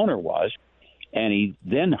who the owner was, and he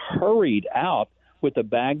then hurried out with a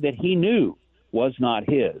bag that he knew was not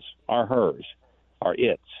his or hers or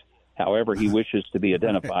its, however he wishes to be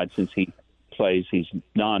identified, since he plays he's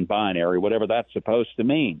non-binary, whatever that's supposed to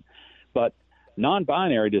mean. But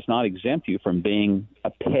non-binary does not exempt you from being a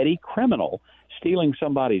petty criminal stealing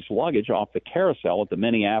somebody's luggage off the carousel at the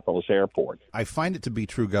Minneapolis airport. I find it to be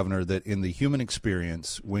true, Governor, that in the human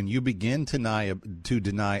experience, when you begin to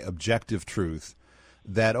deny objective truth,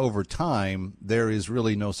 that over time there is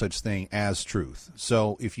really no such thing as truth.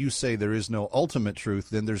 So if you say there is no ultimate truth,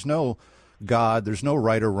 then there's no God, there's no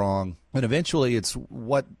right or wrong, and eventually it's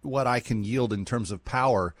what I can yield in terms of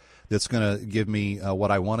power that's going to give me what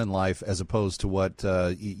I want in life, as opposed to what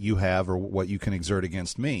you have or what you can exert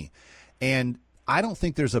against me. And I don't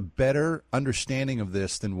think there's a better understanding of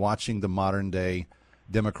this than watching the modern-day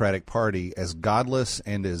Democratic Party, as godless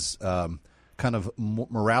and as kind of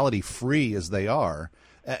morality-free as they are.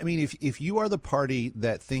 I mean, if you are the party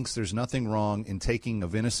that thinks there's nothing wrong in taking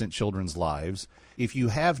of innocent children's lives, if you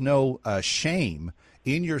have no shame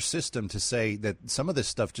in your system to say that some of this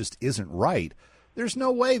stuff just isn't right, there's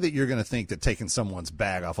no way that you're going to think that taking someone's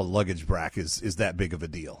bag off a luggage rack is that big of a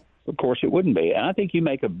deal. Of course it wouldn't be. And I think you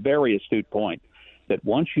make a very astute point that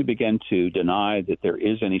once you begin to deny that there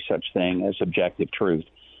is any such thing as objective truth,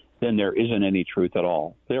 then there isn't any truth at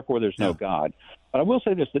all. Therefore, there's no God. But I will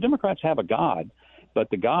say this, the Democrats have a God,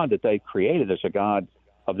 but the God that they created is a God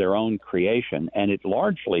of their own creation, and it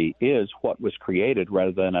largely is what was created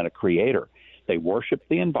rather than a creator. They worship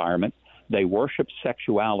the environment. They worship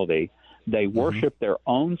sexuality. They worship their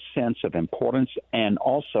own sense of importance and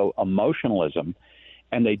also emotionalism,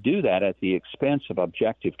 and they do that at the expense of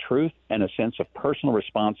objective truth and a sense of personal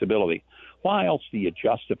responsibility. Why else do you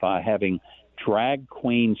justify having drag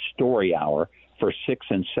queen story hour for 6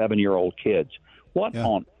 and 7-year-old kids? What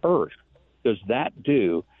on earth does that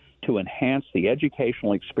do to enhance the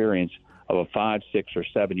educational experience of a 5, 6, or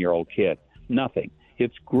 7-year-old kid? Nothing.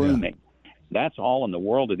 It's grooming. That's all in the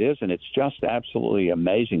world it is, and it's just absolutely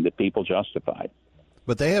amazing that people justify it.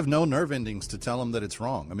 But they have no nerve endings to tell them that it's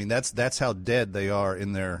wrong. I mean, that's how dead they are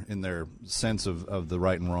in their sense of the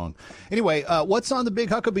right and wrong. Anyway, what's on the Big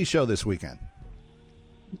Huckabee Show this weekend?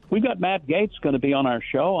 We've got Matt Gaetz going to be on our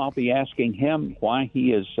show. I'll be asking him why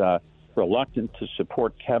he is reluctant to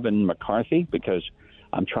support Kevin McCarthy, because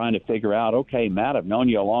I'm trying to figure out, okay, Matt, I've known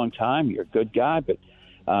you a long time. You're a good guy, but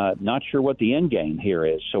not sure what the end game here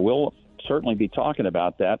is. So we'll certainly be talking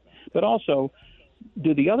about that. But also,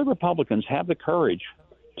 do the other Republicans have the courage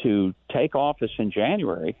to take office in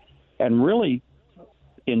January and really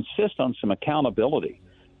insist on some accountability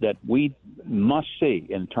that we must see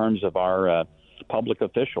in terms of our public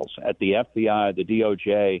officials at the FBI, the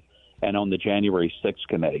DOJ, and on the January 6th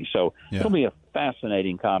committee? So it'll be a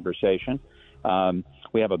fascinating conversation.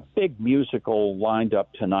 We have a big musical lined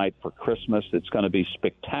up tonight for Christmas that's going to be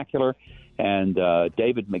spectacular. And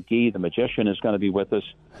David McGee, the magician, is going to be with us.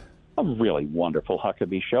 A really wonderful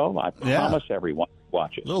Huckabee show. I promise everyone to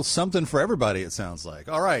watch it. A little something for everybody, it sounds like.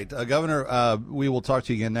 All right, Governor, we will talk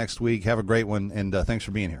to you again next week. Have a great one, and thanks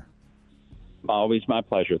for being here. Always my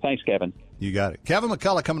pleasure. Thanks, Kevin. You got it. Kevin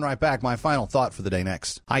McCullough coming right back. My final thought for the day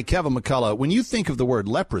next. Hi, Kevin McCullough. When you think of the word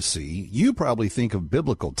leprosy, you probably think of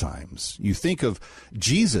biblical times. You think of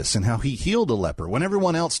Jesus and how he healed a leper when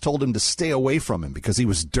everyone else told him to stay away from him because he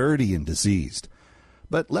was dirty and diseased.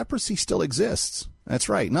 But leprosy still exists. That's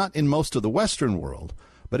right. Not in most of the Western world,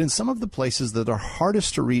 but in some of the places that are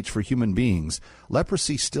hardest to reach for human beings,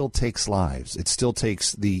 leprosy still takes lives. It still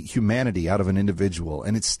takes the humanity out of an individual,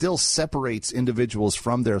 and it still separates individuals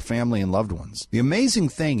from their family and loved ones. The amazing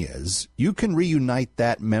thing is, you can reunite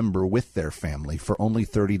that member with their family for only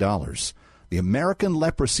 $30. The American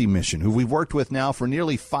Leprosy Mission, who we've worked with now for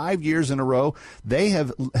nearly 5 years in a row, they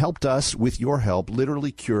have helped us, with your help,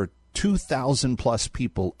 literally cure 2,000 plus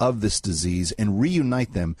people of this disease and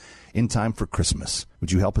reunite them in time for Christmas.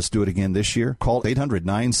 Would you help us do it again this year? Call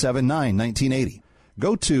 800-979-1980.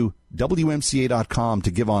 Go to WMCA.com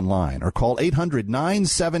to give online or call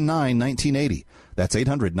 800-979-1980. That's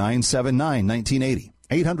 800-979-1980.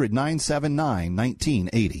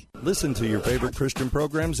 800-979-1980. Listen to your favorite Christian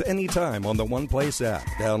programs anytime on the One Place app.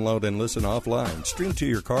 Download and listen offline. Stream to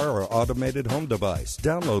your car or automated home device.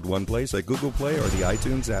 Download One Place at Google Play or the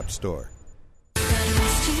iTunes App Store.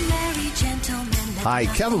 Hi,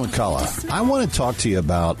 Kevin McCullough. I want to talk to you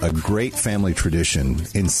about a great family tradition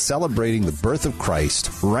in celebrating the birth of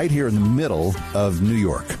Christ right here in the middle of New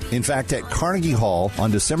York. In fact, at Carnegie Hall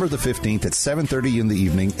on December the 15th at 7:30 in the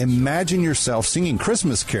evening, imagine yourself singing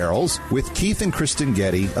Christmas carols with Keith and Kristen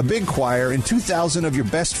Getty, a big choir, and 2,000 of your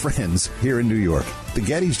best friends here in New York. The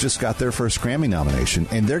Gettys just got their first Grammy nomination,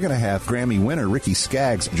 and they're going to have Grammy winner Ricky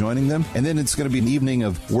Skaggs joining them. And then it's going to be an evening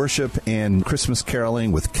of worship and Christmas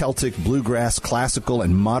caroling with Celtic, bluegrass, classical,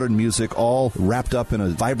 and modern music, all wrapped up in a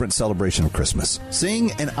vibrant celebration of Christmas.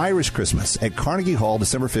 Sing an Irish Christmas at Carnegie Hall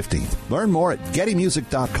December 15th. Learn more at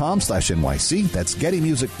gettymusic.com/NYC. That's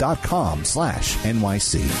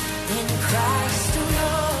gettymusic.com/NYC.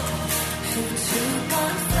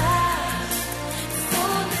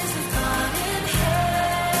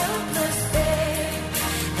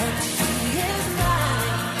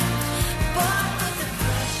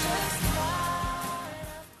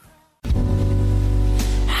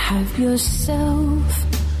 Have yourself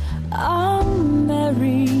a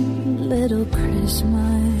merry little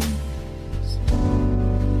Christmas.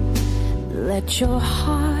 Let your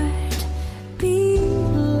heart be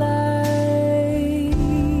light.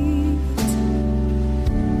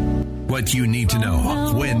 What you need to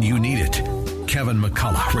know when you need it. Kevin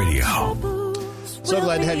McCullough Radio. So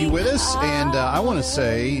glad to have you with us, and I want to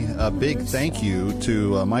say a big thank you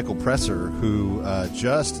to Michael Presser, who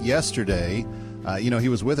just yesterday, he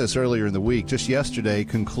was with us earlier in the week, just yesterday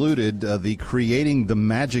concluded the Creating the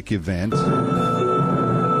Magic event.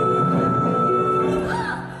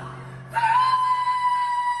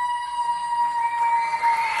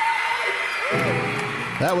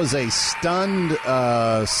 That was a stunned,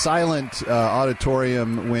 silent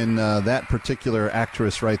auditorium when that particular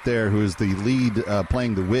actress right there, who is the lead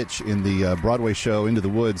playing the witch in the Broadway show Into the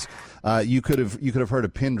Woods, you could have heard a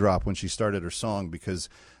pin drop when she started her song, because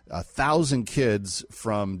 1,000 kids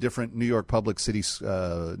from different New York City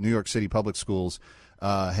public schools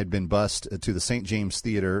had been bused to the St. James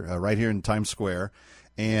Theater right here in Times Square.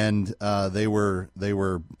 And they were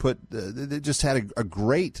put. They just had a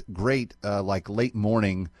great like late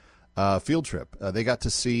morning field trip. They got to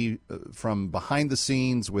see from behind the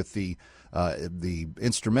scenes with the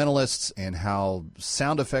instrumentalists and how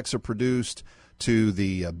sound effects are produced, to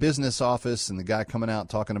the business office and the guy coming out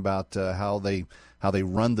talking about how they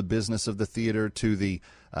run the business of the theater, to the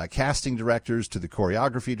casting directors, to the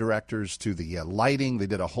choreography directors, to the lighting. They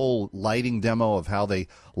did a whole lighting demo of how they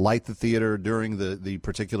light the theater during the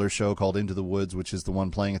particular show called Into the Woods, which is the one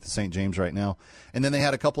playing at the St. James right now. And then they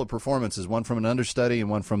had a couple of performances, one from an understudy and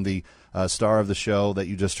one from the star of the show that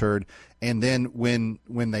you just heard. And then when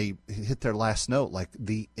they hit their last note, like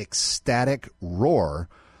the ecstatic roar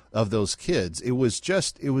of those kids, it was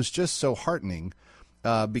just so heartening.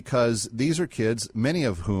 Because these are kids, many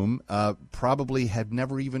of whom probably had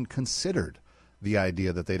never even considered the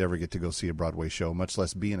idea that they'd ever get to go see a Broadway show, much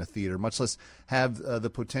less be in a theater, much less have the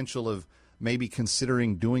potential of maybe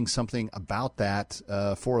considering doing something about that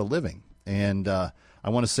for a living. And I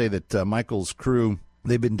want to say that Michael's crew,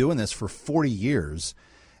 they've been doing this for 40 years.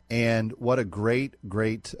 And what a great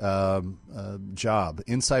job.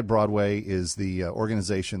 Inside Broadway is the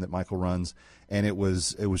organization that Michael runs, and it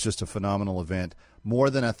was just a phenomenal event.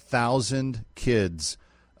 More than 1,000 kids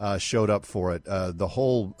showed up for it. The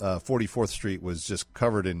whole 44th Street was just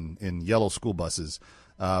covered in yellow school buses,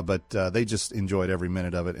 but they just enjoyed every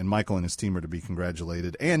minute of it. And Michael and his team are to be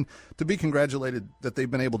congratulated, and to be congratulated that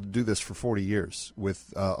they've been able to do this for 40 years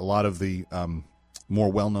with a lot of the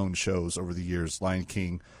more well-known shows over the years, Lion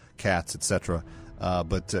King, Cats, etc.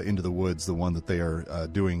 But Into the Woods, the one that they are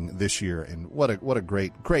doing this year, and what a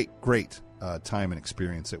great time and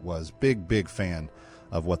experience it was. Big fan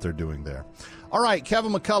of what they're doing there. All right,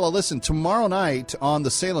 Kevin McCullough, listen, tomorrow night on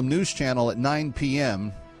the Salem News Channel at 9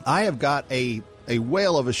 p.m., I have got a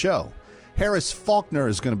whale of a show. Harris Faulkner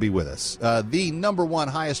is going to be with us, the number one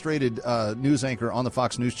highest-rated news anchor on the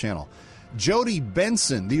Fox News Channel. Jodie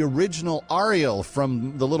Benson, the original Ariel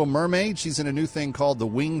from The Little Mermaid. She's in a new thing called The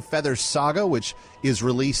Wing Feather Saga, which is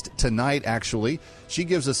released tonight, actually. She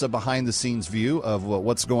gives us a behind-the-scenes view of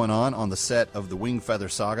what's going on the set of The Wing Feather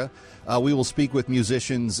Saga. We will speak with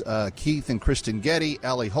musicians Keith and Kristen Getty,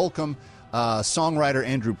 Allie Holcomb, songwriter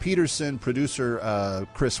Andrew Peterson, producer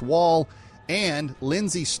Chris Wall, and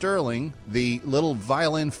Lindsey Sterling, the little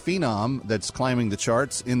violin phenom that's climbing the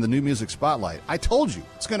charts in the New Music Spotlight. I told you,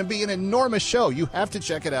 it's going to be an enormous show. You have to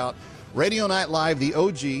check it out. Radio Night Live, the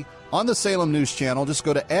OG, on the Salem News Channel. Just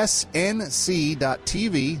go to snc.tv,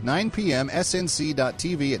 9 p.m.,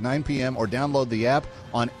 snc.tv at 9 p.m., or download the app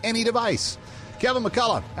on any device. Kevin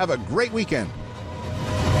McCullough, have a great weekend.